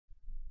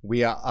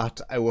We are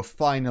at our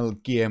final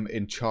game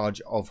in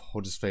charge of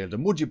Huddersfield,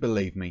 and would you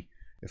believe me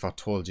if I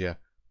told you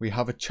we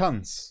have a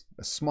chance,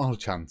 a small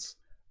chance,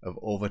 of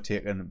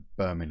overtaking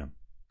Birmingham.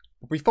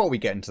 But before we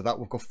get into that,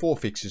 we've got 4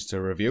 fixtures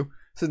to review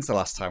since the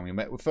last time we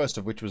met, the first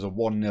of which was a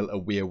 1-0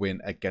 away win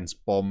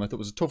against Bournemouth. It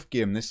was a tough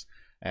game this.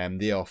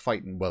 They are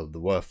fighting, well, they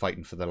were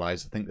fighting for their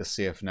lives. I think they're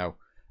safe now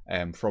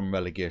from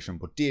relegation,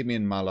 but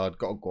Damien Mallard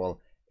got a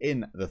goal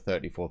in the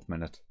 34th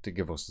minute to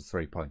give us the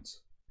 3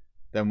 points.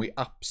 Then we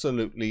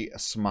absolutely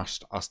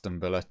smashed Aston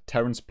Villa.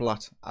 Terence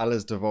Platt,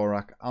 Alice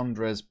Dvorak,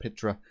 Andres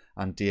Pitra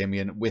and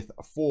Damien with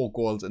 4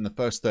 goals in the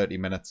first 30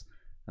 minutes.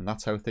 And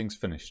that's how things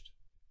finished.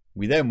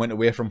 We then went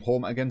away from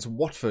home against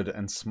Watford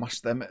and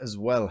smashed them as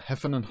well.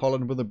 Heffen and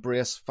Holland with a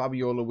brace,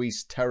 Fabio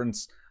Luis,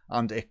 Terence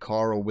and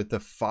Icaro with the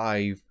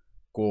 5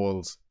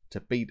 goals. To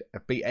beat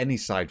any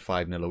side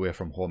 5-0 away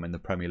from home in the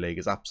Premier League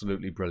is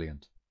absolutely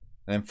brilliant.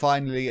 And then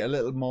finally, a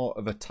little more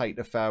of a tight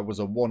affair was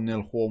a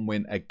 1-0 home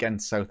win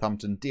against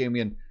Southampton.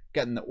 Damien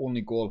getting the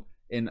only goal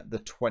in the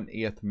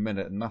 20th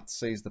minute. And that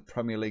sees the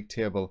Premier League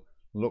table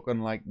looking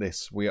like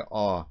this. We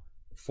are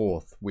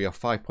 4th. We are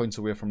 5 points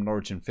away from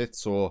Norwich in 5th.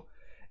 So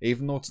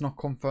even though it's not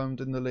confirmed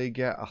in the league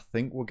yet, I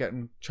think we're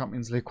getting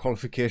Champions League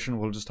qualification.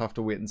 We'll just have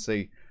to wait and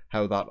see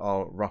how that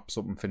all wraps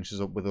up and finishes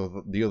up with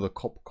the other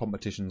cup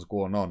competitions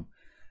going on.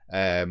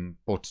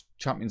 But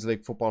Champions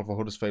League football for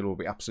Huddersfield will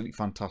be absolutely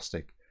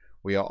fantastic.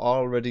 We've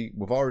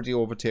already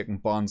overtaken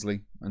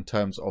Barnsley in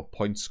terms of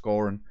point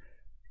scoring.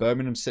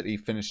 Birmingham City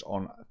finished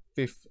on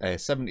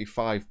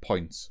 75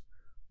 points.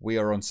 We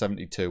are on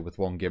 72 with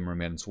 1 game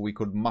remaining, so we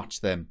could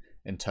match them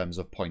in terms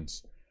of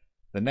points.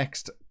 The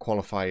next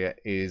qualifier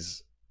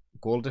is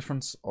goal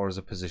difference or is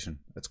a position.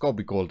 It's got to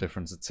be goal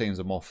difference. It seems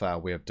a more fair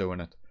way of doing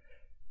it.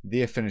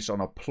 They finished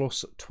on a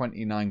plus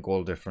 29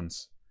 goal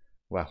difference,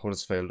 where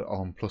Huddersfield are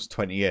on plus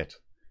 28.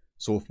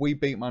 So if we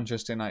beat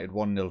Manchester United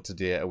 1-0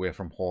 today away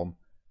from home,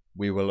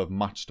 we will have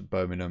matched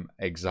Birmingham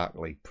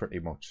exactly, pretty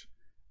much.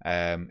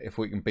 If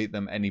we can beat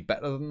them any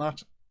better than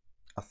that,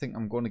 I think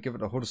I'm going to give it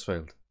to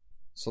Huddersfield.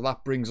 So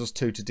that brings us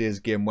to today's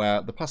game,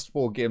 where the past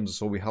 4 games or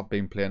so we have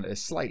been playing a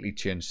slightly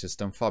changed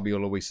system. Fabio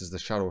Luis is the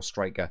shadow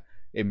striker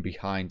in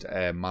behind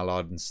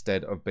Mallard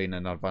instead of being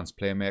an advanced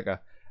playmaker.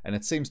 And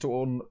it seems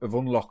to have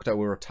unlocked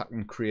our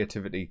attacking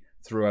creativity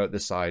throughout the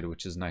side,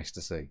 which is nice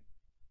to see.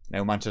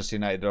 Now, Manchester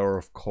United are,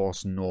 of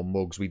course, no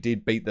mugs. We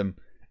did beat them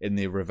in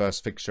the reverse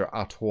fixture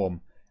at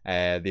home.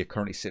 They're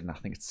currently sitting, I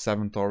think it's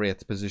 7th or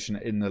 8th position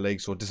in the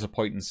league, so a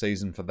disappointing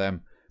season for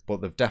them.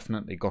 But they've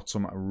definitely got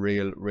some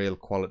real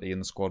quality in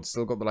the squad.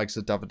 Still got the likes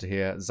of David De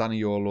Gea,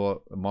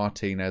 Zaniolo,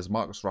 Martinez,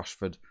 Marcus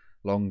Rashford,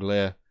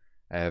 Longley,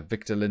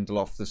 Victor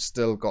Lindelof. They've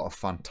still got a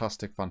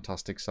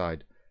fantastic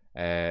side.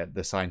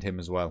 They signed him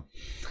as well.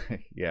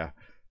 Yeah,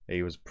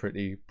 he was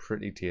pretty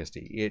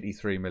tasty.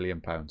 £83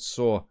 million.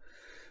 So,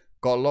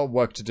 got a lot of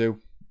work to do.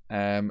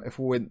 If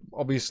we win,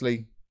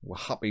 obviously, we're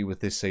happy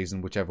with this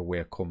season, whichever way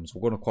it comes.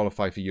 We're going to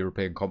qualify for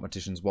European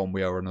competitions one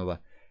way or another,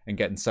 and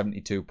getting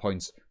 72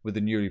 points with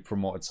the newly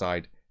promoted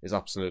side is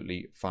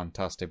absolutely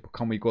fantastic. But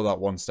can we go that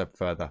one step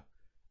further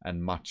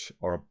and match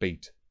or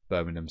beat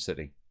Birmingham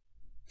City?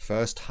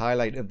 First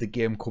highlight of the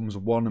game comes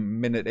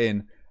 1 minute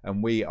in,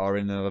 and we are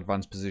in an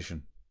advanced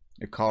position.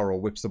 Icaro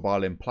whips the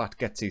ball in, Platt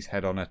gets his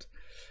head on it.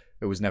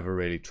 It was never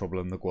really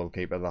troubling the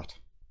goalkeeper, that.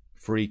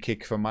 Free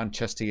kick for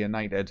Manchester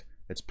United.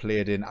 It's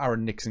played in.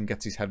 Aaron Nixon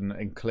gets his head on it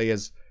and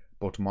clears,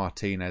 but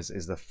Martinez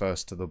is the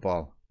first to the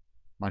ball.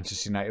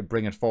 Manchester United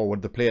bring it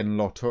forward. They're playing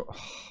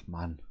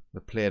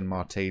they're playing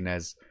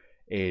Martinez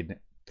in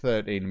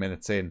 13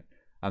 minutes in,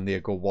 and they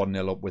go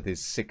 1-0 up with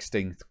his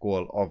 16th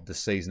goal of the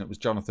season. It was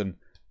Jonathan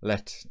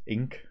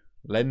Lentink,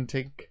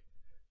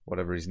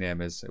 whatever his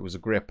name is. It was a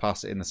great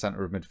pass in the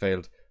centre of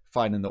midfield,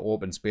 finding the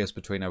open space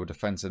between our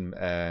defence and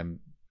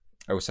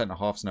our centre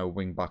halves and our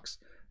wing backs,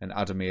 and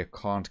Adamir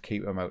can't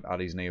keep him out at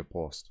his near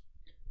post.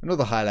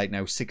 Another highlight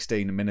now,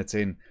 16 minutes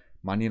in.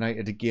 Man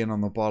United again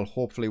on the ball.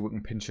 Hopefully we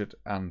can pinch it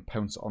and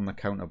pounce on the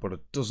counter, but it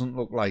doesn't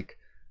look like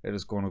it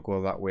is going to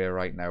go that way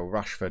right now.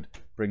 Rashford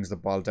brings the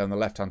ball down the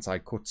left-hand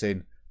side, cuts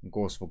in, and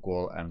goes for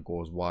goal and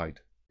goes wide.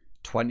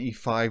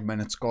 25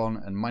 minutes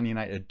gone, and Man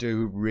United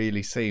do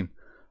really seem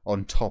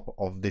on top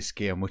of this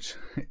game, which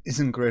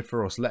isn't great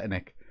for us.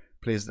 Letinek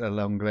plays a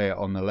long lay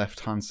on the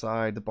left-hand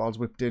side. The ball's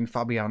whipped in.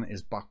 Fabian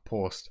is back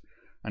post,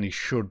 and he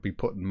should be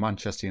putting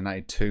Manchester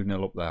United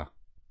 2-0 up there.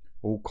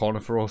 Oh, corner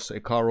for us.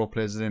 Icaro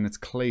plays it in. It's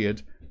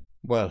cleared.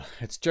 Well,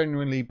 it's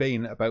genuinely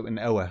been about an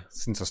hour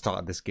since I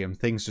started this game.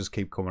 Things just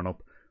keep coming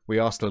up. We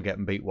are still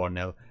getting beat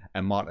 1-0,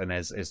 and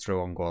Martinez is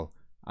through on goal.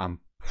 I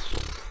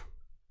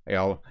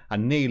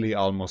nearly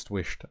almost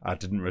wished I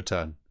didn't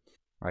return.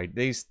 Right,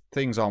 these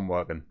things aren't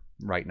working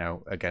right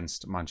now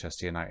against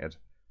Manchester United.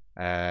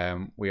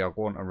 We are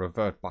going to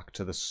revert back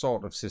to the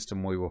sort of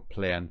system we were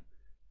playing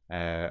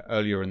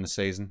earlier in the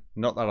season.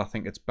 Not that I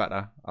think it's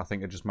better. I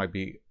think it just might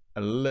be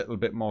a little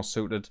bit more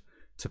suited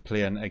to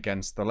playing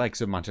against the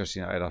likes of Manchester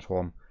United at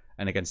home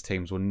and against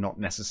teams we're not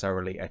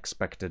necessarily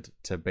expected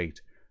to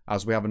beat.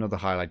 As we have another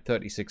highlight,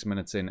 36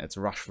 minutes in, it's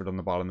Rashford on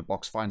the ball in the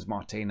box, finds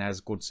Martinez,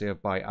 good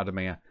save by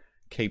Adamir,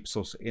 keeps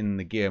us in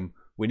the game.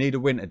 We need a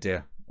win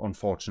today,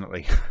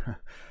 unfortunately.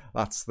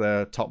 That's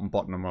the top and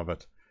bottom of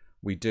it.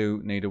 We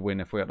do need a win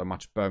if we are to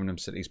match Birmingham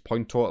City's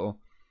point total.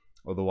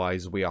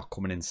 Otherwise, we are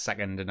coming in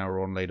second in our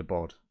own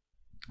leaderboard.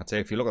 I'd say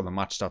if you look at the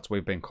match stats,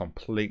 we've been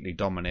completely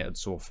dominated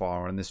so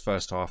far in this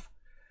first half.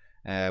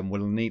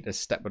 We'll need to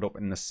step it up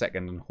in the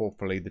second, and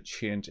hopefully the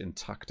change in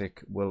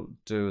tactic will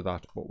do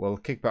that. But we'll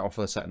kick back off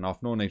for the second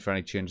half. No need for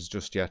any changes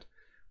just yet.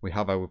 We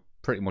have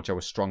pretty much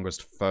our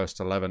strongest first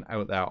 11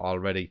 out there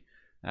already.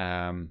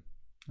 And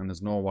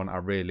there's no one I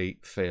really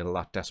feel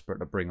that desperate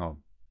to bring on.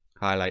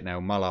 Highlight now,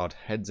 Mallard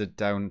heads it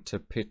down to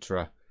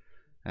Petra.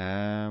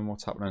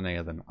 What's happening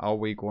here then? Are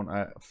we going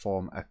to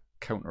form a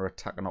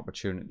counter-attacking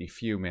opportunity?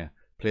 Fumier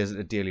plays it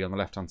to Daly on the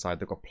left-hand side.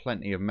 They've got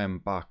plenty of men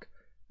back.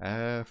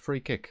 Free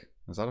kick.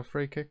 Is that a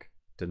free kick?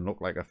 Didn't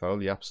look like a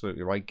foul. You're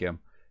absolutely right, game.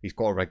 He's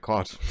got a red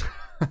card.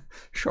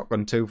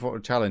 Shotgun 2-footer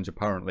challenge,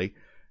 apparently.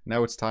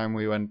 Now it's time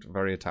we went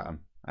very attacking.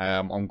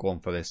 I'm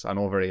going for this. I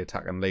know very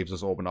attacking leaves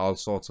us open to all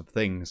sorts of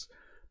things.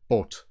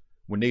 But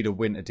we need a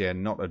win today,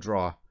 not a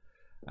draw.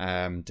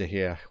 De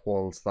Gea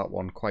holds that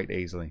one quite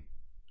easily.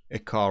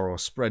 Icaro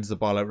spreads the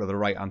ball out to the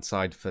right-hand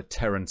side for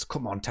Terence.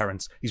 Come on,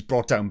 Terence. He's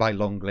brought down by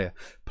Longley.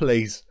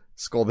 Please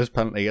score this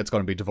penalty. It's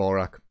going to be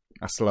Dvorak.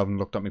 I still haven't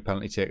looked at my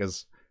penalty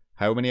takers.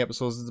 How many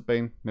episodes has it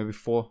been? Maybe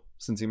 4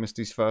 since he missed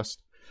his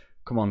first.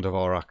 Come on,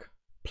 Dvorak.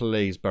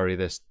 Please bury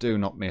this. Do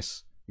not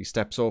miss. He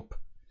steps up.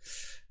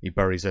 He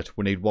buries it.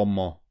 We need one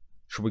more.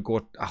 Should we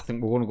go? I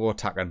think we're going to go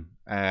attacking.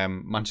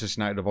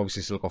 Manchester United have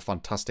obviously still got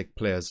fantastic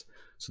players,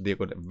 so they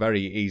could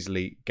very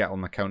easily get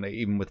on the counter,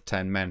 even with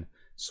 10 men.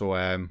 So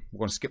we're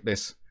going to skip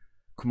this.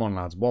 Come on,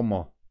 lads. One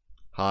more.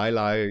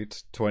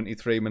 Highlight.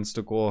 23 minutes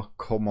to go.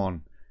 Come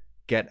on.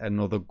 Get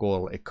another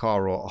goal.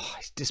 Icaro. Oh,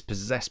 he's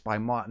dispossessed by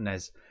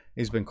Martinez.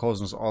 He's been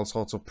causing us all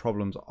sorts of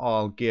problems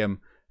all game.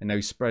 And now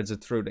he spreads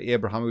it through to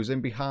Abraham, who's in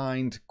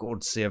behind.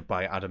 Good save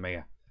by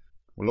Adamir.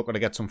 We're looking to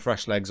get some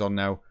fresh legs on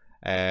now.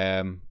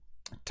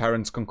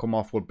 Terence can come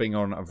off. We'll bring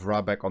on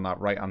Vrabek on that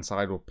right-hand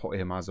side. We'll put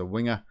him as a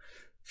winger.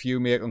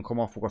 Fumier can come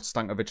off. We've got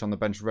Stankovic on the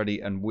bench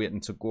ready and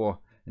waiting to go.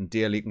 And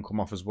Daly can come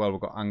off as well.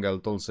 We've got Angel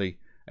Dulce.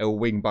 Our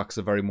wing backs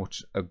are very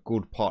much a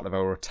good part of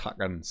our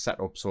attacking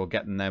setup. So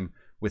getting them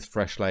with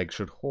fresh legs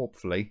should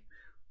hopefully,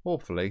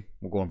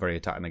 we're going very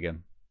attacking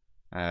again.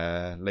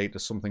 Lead to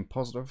something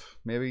positive,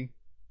 maybe.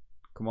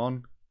 Come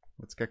on,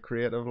 let's get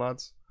creative,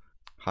 lads.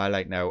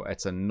 Highlight now,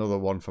 it's another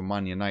one for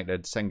Man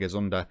United. Senga's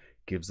under,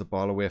 gives the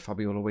ball away.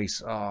 Fabio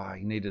Luis,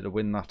 he needed to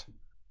win that.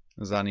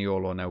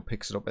 Zaniolo now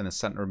picks it up in the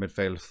centre of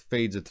midfield,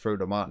 feeds it through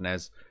to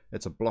Martinez.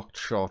 It's a blocked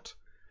shot.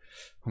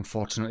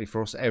 Unfortunately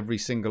for us, every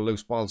single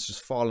loose ball's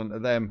just fallen to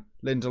them.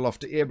 Lindelof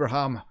to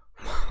Abraham.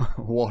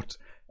 What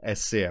a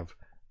save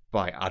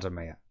by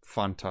Adamir.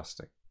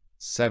 Fantastic.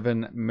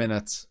 7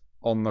 minutes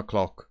on the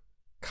clock.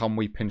 Can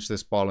we pinch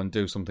this ball and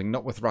do something?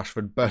 Not with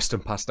Rashford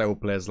bursting past our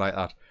players like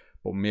that,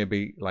 but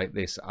maybe like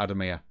this.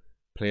 Adamir,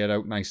 play it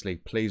out nicely.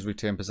 Please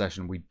retain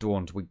possession. We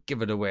don't. We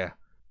give it away.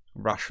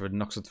 Rashford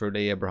knocks it through to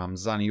Abraham.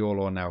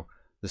 Zaniolo now.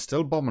 They're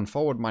still bombing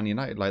forward, Man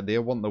United. Like, they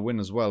want the win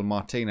as well.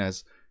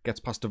 Martinez gets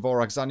past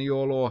Dvorak.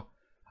 Zaniolo.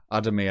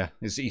 Adamir,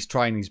 he's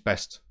trying his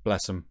best.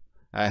 Bless him.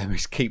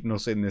 He's keeping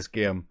us in this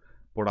game.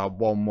 But at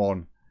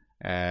 1-1,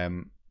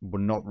 we're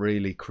not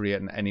really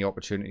creating any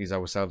opportunities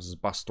ourselves as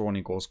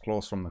Bastoni goes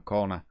close from the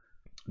corner.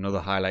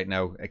 Another highlight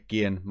now.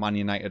 Again, Man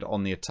United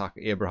on the attack.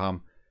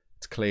 Abraham,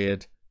 it's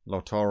cleared.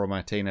 Lautaro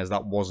Martinez,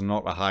 that was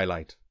not a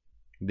highlight.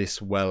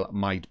 This well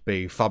might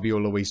be. Fabio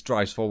Luis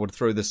drives forward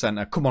through the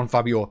centre. Come on,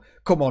 Fabio.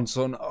 Come on,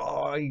 son.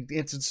 Oh, he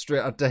hits it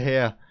straight at De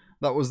Gea.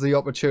 That was the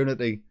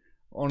opportunity.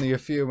 Only a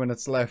few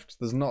minutes left.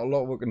 There's not a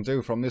lot we can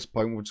do from this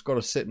point. We've just got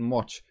to sit and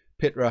watch.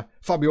 Petra,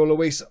 Fabio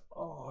Luis.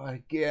 Oh,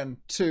 again,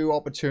 2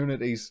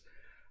 opportunities.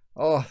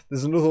 Oh,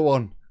 there's another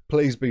one.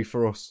 Please be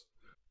for us.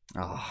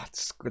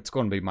 It's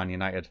going to be Man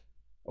United.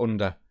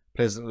 Under.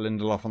 Plays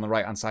Lindelof on the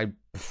right-hand side.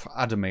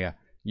 Adamir,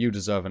 you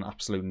deserve an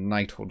absolute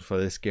knighthood for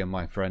this game,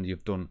 my friend.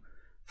 You've done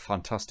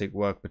fantastic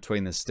work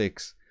between the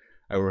sticks.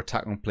 Our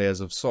attacking players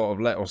have sort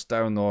of let us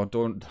down, though. I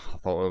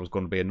thought it was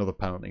going to be another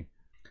penalty.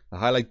 The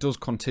highlight does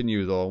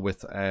continue, though,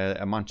 with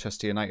a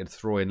Manchester United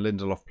throw-in.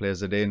 Lindelof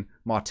plays it in.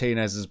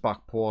 Martinez's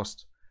back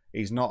post.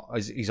 He's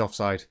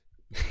offside.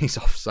 He's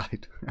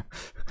offside.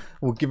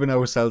 We're giving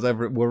ourselves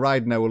we're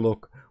riding our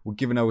luck. We're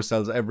giving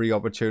ourselves every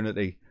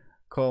opportunity.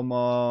 Come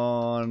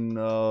on.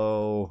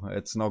 No,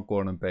 it's not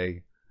going to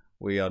be.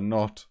 We are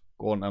not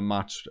going to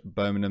match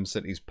Birmingham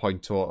City's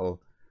point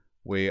total.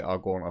 We are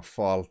going to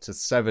fall to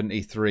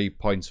 73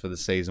 points for the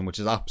season, which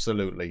is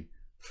absolutely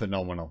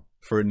phenomenal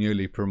for a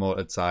newly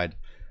promoted side.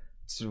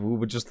 So we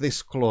were just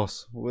this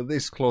close. We were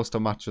this close to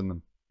matching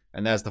them.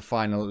 And there's the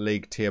final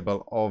league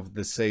table of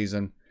the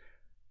season.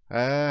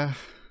 We're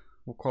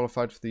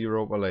qualified for the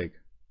Europa League.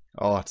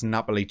 Oh, it's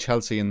Napoli,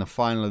 Chelsea in the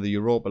final of the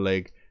Europa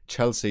League.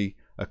 Chelsea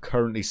are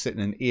currently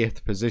sitting in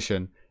 8th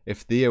position.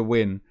 If they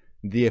win,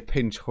 they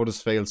pinch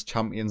Huddersfield's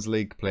Champions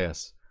League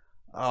place.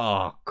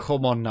 Oh,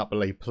 come on,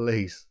 Napoli,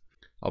 please.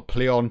 I'll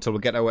play on until we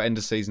get our end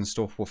of season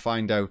stuff. We'll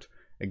find out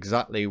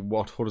exactly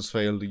what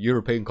Huddersfield,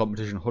 European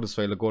competition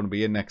Huddersfield are going to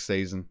be in next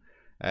season,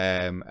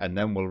 and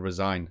then we'll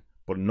resign.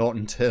 But not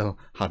until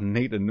I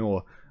need to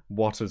know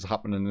what is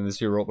happening in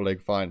this Europa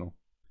League final.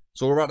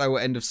 So we're at our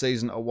end of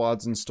season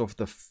awards and stuff.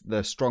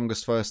 The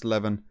strongest first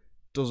 11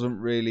 doesn't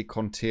really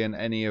contain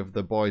any of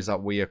the boys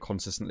that we are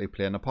consistently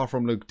playing, apart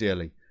from Luke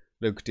Daly.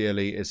 Luke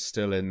Daly is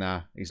still in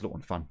there. He's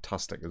looking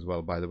fantastic as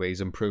well, by the way.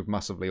 He's improved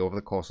massively over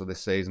the course of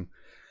this season.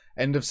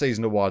 End of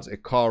season awards.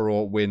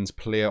 Ikaro wins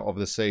Player of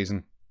the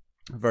Season.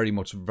 Very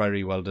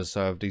well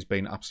deserved. He's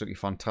been absolutely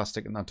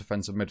fantastic in that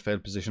defensive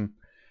midfield position.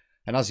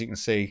 And as you can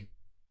see,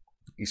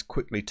 he's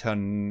quickly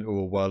turned into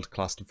a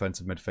world-class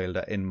defensive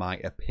midfielder, in my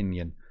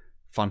opinion.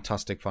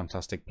 Fantastic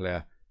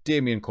player.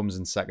 Damien comes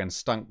in second.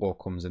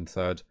 Stanko comes in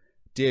third.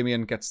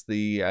 Damien gets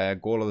the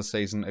goal of the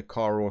season.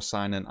 Ikaro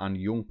signing and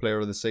young player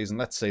of the season.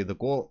 Let's say the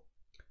goal.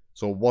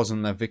 So it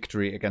wasn't their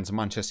victory against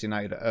Manchester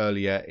United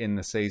earlier in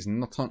the season.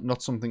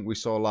 Not something we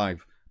saw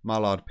live.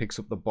 Mallard picks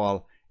up the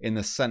ball in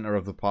the centre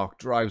of the park,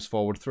 drives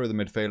forward through the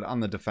midfield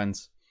and the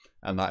defence,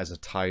 and that is a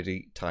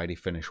tidy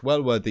finish.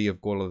 Well worthy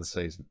of goal of the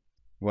season.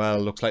 Well,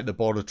 looks like the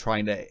board are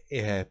trying to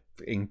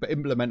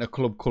implement a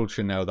club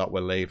culture now that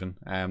we're leaving.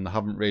 They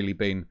haven't really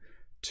been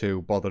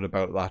too bothered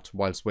about that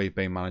whilst we've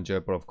been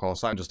manager, but of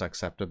course I just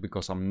accept it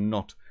because I'm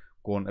not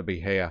going to be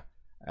here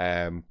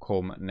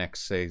come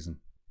next season.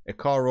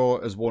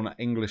 Ikaro has won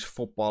English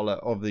Footballer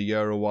of the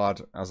Year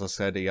award. As I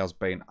said, he has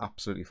been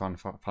absolutely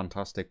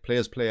fantastic.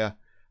 Players player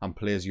and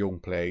players young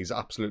player. He's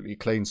absolutely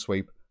clean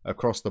sweep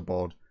across the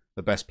board.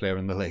 The best player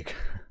in the league.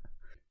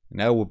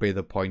 Now would be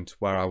the point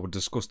where I would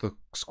discuss the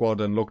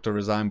squad and look to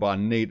resign, but I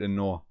need to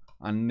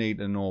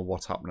know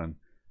what's happening.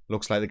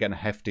 Looks like they're getting a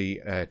hefty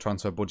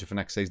transfer budget for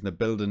next season. They're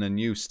building a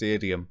new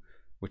stadium,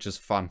 which is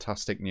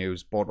fantastic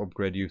news. Bought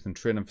upgrade youth and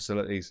training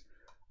facilities,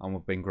 and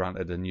we've been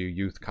granted a new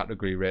youth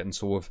category rating.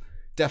 So we've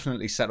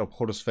definitely set up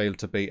Huddersfield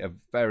to be a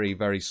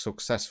very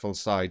successful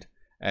side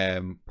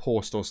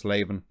post us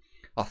leaving.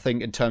 I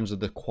think in terms of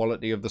the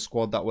quality of the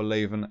squad that we're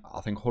leaving, I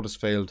think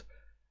Huddersfield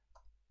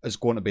is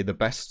going to be the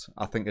best.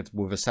 I think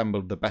we've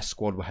assembled the best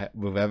squad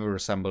we've ever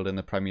assembled in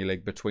the Premier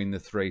League between the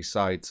three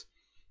sides.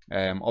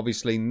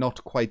 Obviously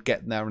not quite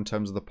getting there in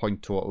terms of the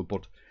point total,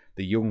 but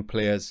the young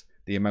players,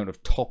 the amount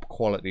of top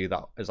quality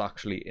that is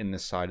actually in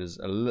this side is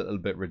a little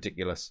bit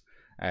ridiculous.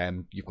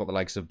 You've got the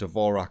likes of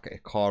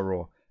Dvorak,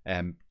 Ikaro,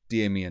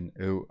 Damien,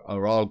 who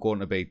are all going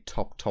to be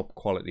top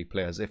quality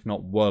players, if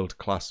not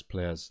world-class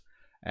players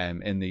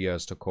in the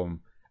years to come,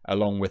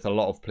 along with a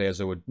lot of players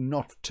who are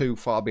not too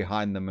far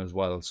behind them as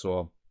well.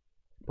 So,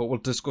 but we'll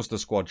discuss the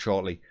squad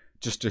shortly,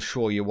 just to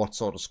show you what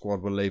sort of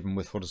squad we're leaving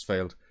with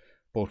Huddersfield.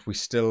 But we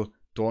still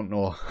don't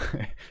know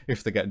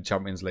if they're getting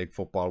Champions League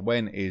football.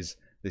 When is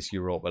this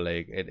Europa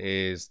League? It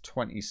is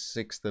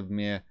 26th of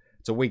May.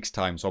 It's a week's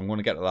time, so I'm going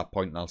to get to that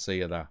point and I'll see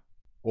you there.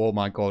 Oh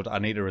my God, I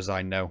need to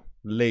resign now.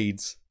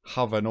 Leeds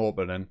have an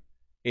opening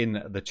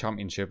in the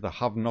Championship. They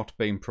have not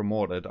been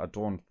promoted, I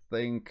don't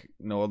think.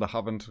 No, they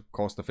haven't. Of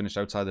course, they finished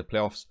outside the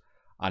playoffs.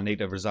 I need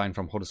to resign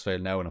from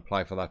Huddersfield now and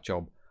apply for that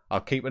job.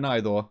 I'll keep an eye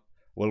though.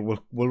 We'll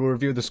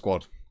review the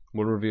squad.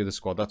 We'll review the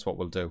squad. That's what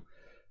we'll do.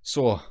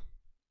 So,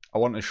 I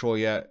want to show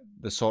you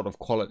the sort of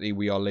quality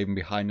we are leaving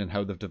behind and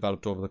how they've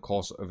developed over the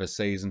course of a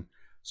season.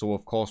 So,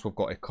 of course, we've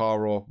got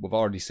Ikaro. We've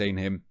already seen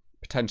him.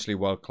 Potentially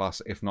world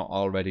class, if not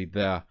already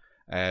there.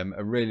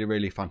 A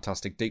really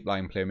fantastic deep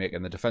line playmaker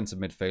in the defensive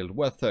midfield,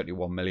 worth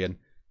 31 million.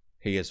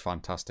 He is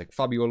fantastic.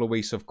 Fabio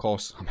Luis, of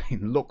course. I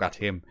mean, look at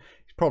him.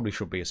 He probably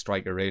should be a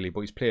striker, really,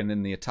 but he's playing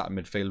in the attacking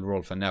midfield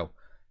role for now.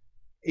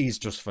 He's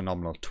just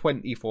phenomenal.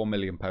 £24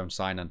 million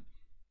signing.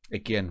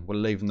 Again, we're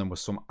leaving them with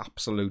some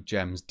absolute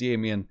gems.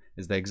 Damien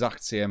is the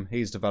exact same.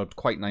 He's developed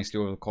quite nicely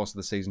over the course of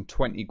the season.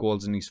 20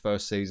 goals in his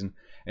first season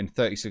in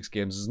 36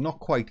 games. Is not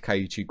quite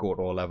Kaiichi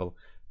Goto level,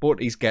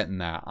 but he's getting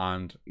there,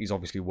 and he's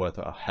obviously worth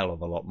a hell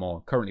of a lot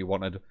more. Currently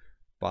wanted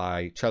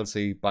by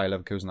Chelsea, Bayer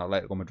Leverkusen,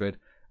 Atletico Madrid,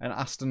 and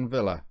Aston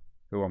Villa,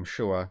 who I'm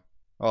sure...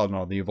 Oh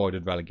no, they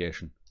avoided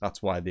relegation.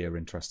 That's why they're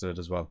interested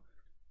as well.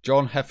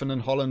 John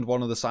Heffernan Holland,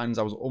 one of the signs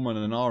I was umming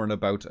and ahhing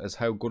about as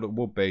how good it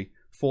would be.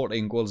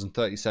 14 goals in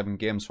 37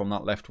 games from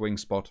that left wing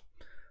spot.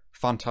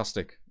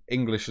 Fantastic.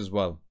 English as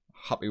well.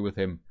 Happy with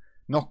him.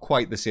 Not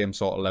quite the same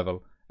sort of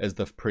level as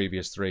the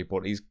previous three,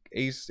 but he's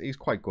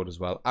quite good as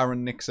well.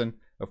 Aaron Nixon,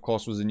 of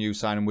course, was a new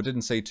signing. We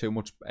didn't see too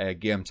much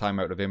game time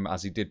out of him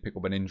as he did pick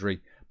up an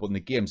injury, but in the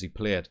games he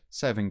played,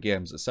 7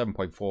 games at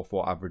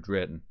 7.44 average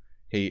rating,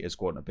 he is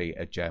going to be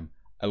a gem.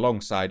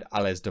 Alongside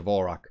Ales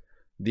Dvorak.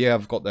 They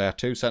have got their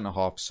 2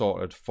 centre-halves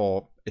sorted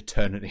for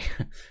eternity,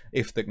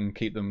 if they can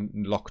keep them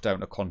locked down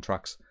to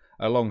contracts,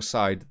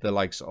 alongside the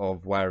likes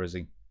of, where is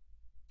he?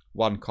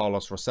 Juan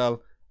Carlos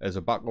Rosell as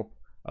a backup,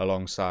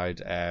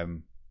 alongside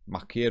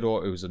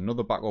Maquedo, who's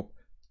another backup.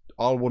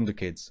 All wonder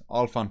kids,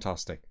 all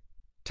fantastic.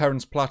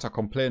 Terence Platt, I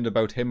complained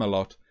about him a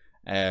lot.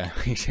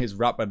 He is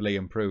rapidly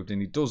improved, and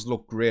he does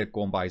look great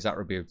going by his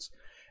attributes.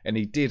 And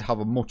he did have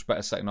a much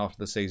better second half of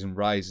the season,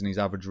 rising his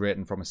average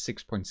rating from a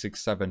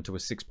 6.67 to a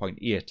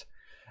 6.8.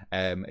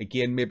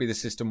 Again, maybe the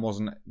system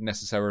wasn't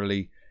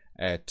necessarily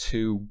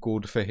too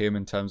good for him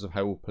in terms of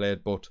how we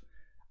played, but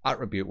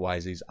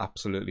attribute-wise, he's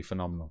absolutely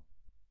phenomenal.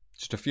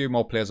 Just a few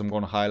more players I'm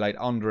going to highlight.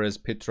 Andres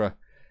Pitra,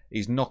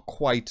 he's not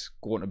quite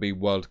going to be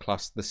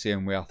world-class the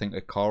same way I think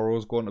Akaro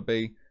is going to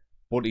be,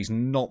 but he's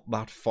not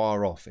that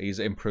far off. He's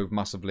improved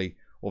massively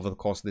over the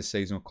course of this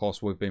season. Of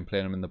course, we've been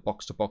playing him in the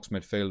box-to-box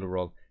midfielder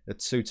role.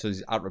 It suits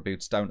his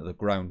attributes down to the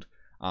ground,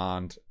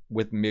 and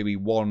with maybe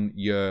 1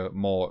 year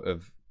more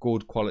of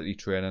good quality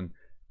training,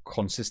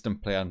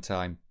 consistent playing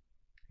time,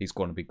 he's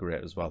going to be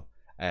great as well.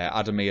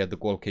 Adamir, the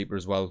goalkeeper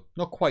as well,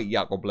 not quite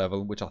Jakob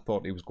level, which I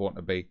thought he was going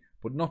to be,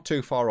 but not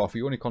too far off.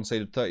 He only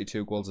conceded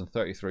 32 goals in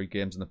 33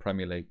 games in the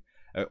Premier League.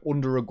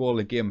 Under a goal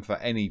a game for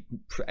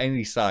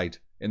any side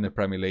in the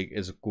Premier League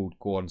is a good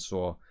goal,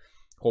 so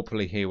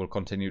hopefully he will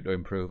continue to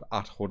improve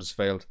at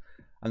Huddersfield.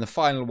 And the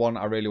final one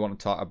I really want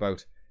to talk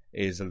about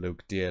is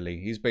Luke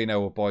Daly. He's been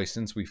our boy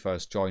since we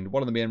first joined.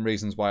 One of the main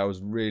reasons why I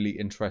was really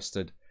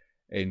interested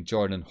in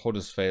joining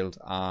Huddersfield,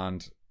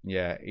 and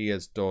yeah, he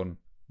has done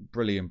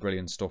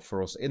brilliant stuff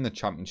for us in the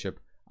Championship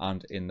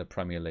and in the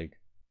Premier League.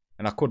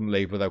 And I couldn't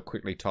leave without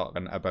quickly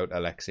talking about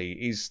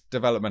Alexi. His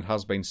development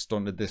has been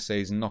stunted this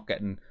season, not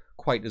getting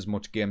quite as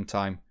much game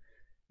time.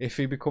 If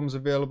he becomes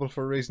available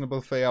for a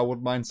reasonable fee, I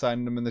wouldn't mind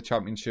signing him in the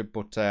Championship.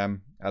 But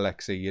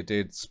Alexi, you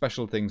did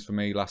special things for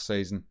me last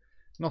season.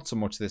 Not so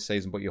much this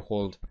season, but you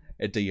hold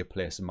a dear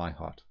place in my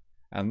heart.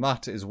 And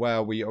that is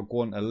where we are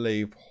going to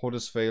leave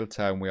Huddersfield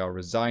Town. We are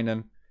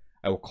resigning.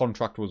 Our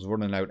contract was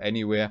running out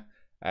anyway.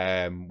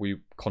 We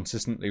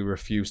consistently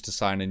refused to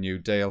sign a new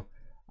deal.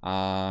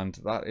 And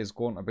that is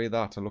going to be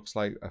that. It looks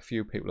like a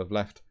few people have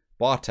left.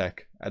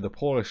 Bartek, the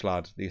Polish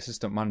lad, the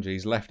assistant manager,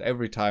 he's left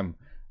every time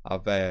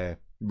I've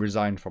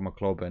resigned from a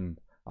club, and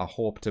I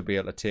hope to be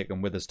able to take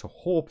him with us to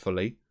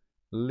hopefully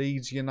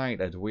Leeds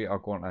United. We are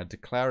going to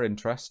declare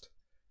interest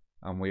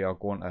and we are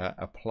going to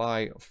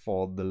apply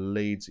for the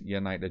Leeds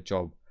United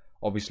job.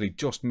 Obviously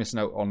just missing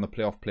out on the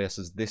playoff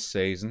places this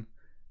season,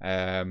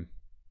 and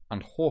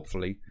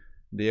hopefully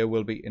they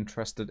will be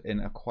interested in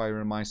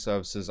acquiring my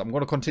services. I'm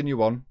going to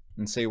continue on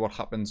and see what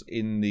happens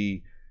in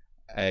the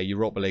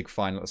Europa League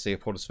final to see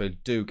if Huddersfield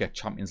do get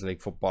Champions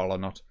League football or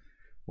not.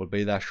 We'll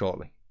be there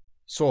shortly.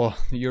 So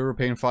the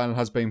European final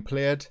has been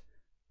played,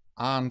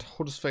 and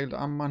Huddersfield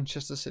and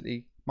Manchester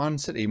City. Man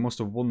City must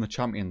have won the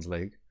Champions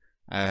League,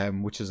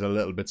 which is a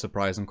little bit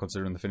surprising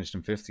considering they finished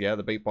in 5th. Yeah,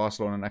 they beat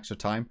Barcelona in extra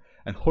time,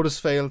 and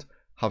Huddersfield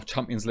have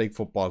Champions League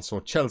football. So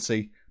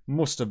Chelsea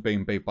must have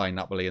been beat by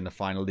Napoli in the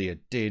final. They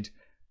did.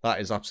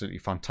 That is absolutely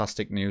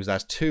fantastic news.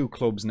 There's 2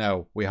 clubs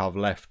now we have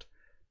left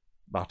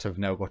that have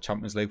now got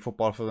Champions League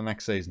football for the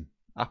next season.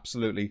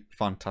 Absolutely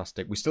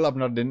fantastic. We still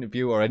haven't had an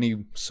interview or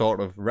any sort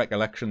of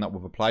recollection that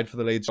we've applied for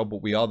the Leeds job,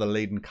 but we are the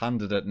leading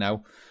candidate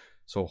now.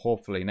 So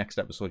hopefully next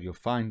episode you'll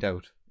find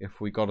out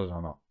if we got it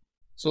or not.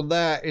 So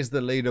there is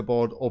the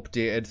leaderboard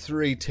updated.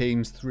 3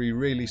 teams, 3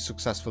 really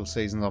successful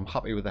seasons. I'm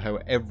happy with how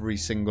every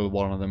single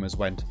one of them has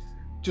went.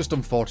 Just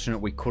unfortunate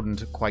we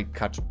couldn't quite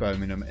catch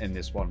Birmingham in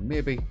this one.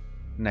 Maybe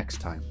next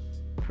time.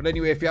 But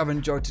anyway, if you have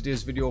enjoyed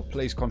today's video,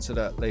 please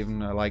consider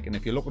leaving a like. And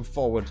if you're looking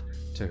forward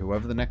to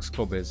whoever the next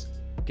club is,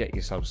 get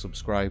yourself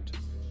subscribed.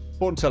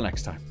 But until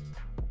next time,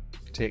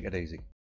 take it easy.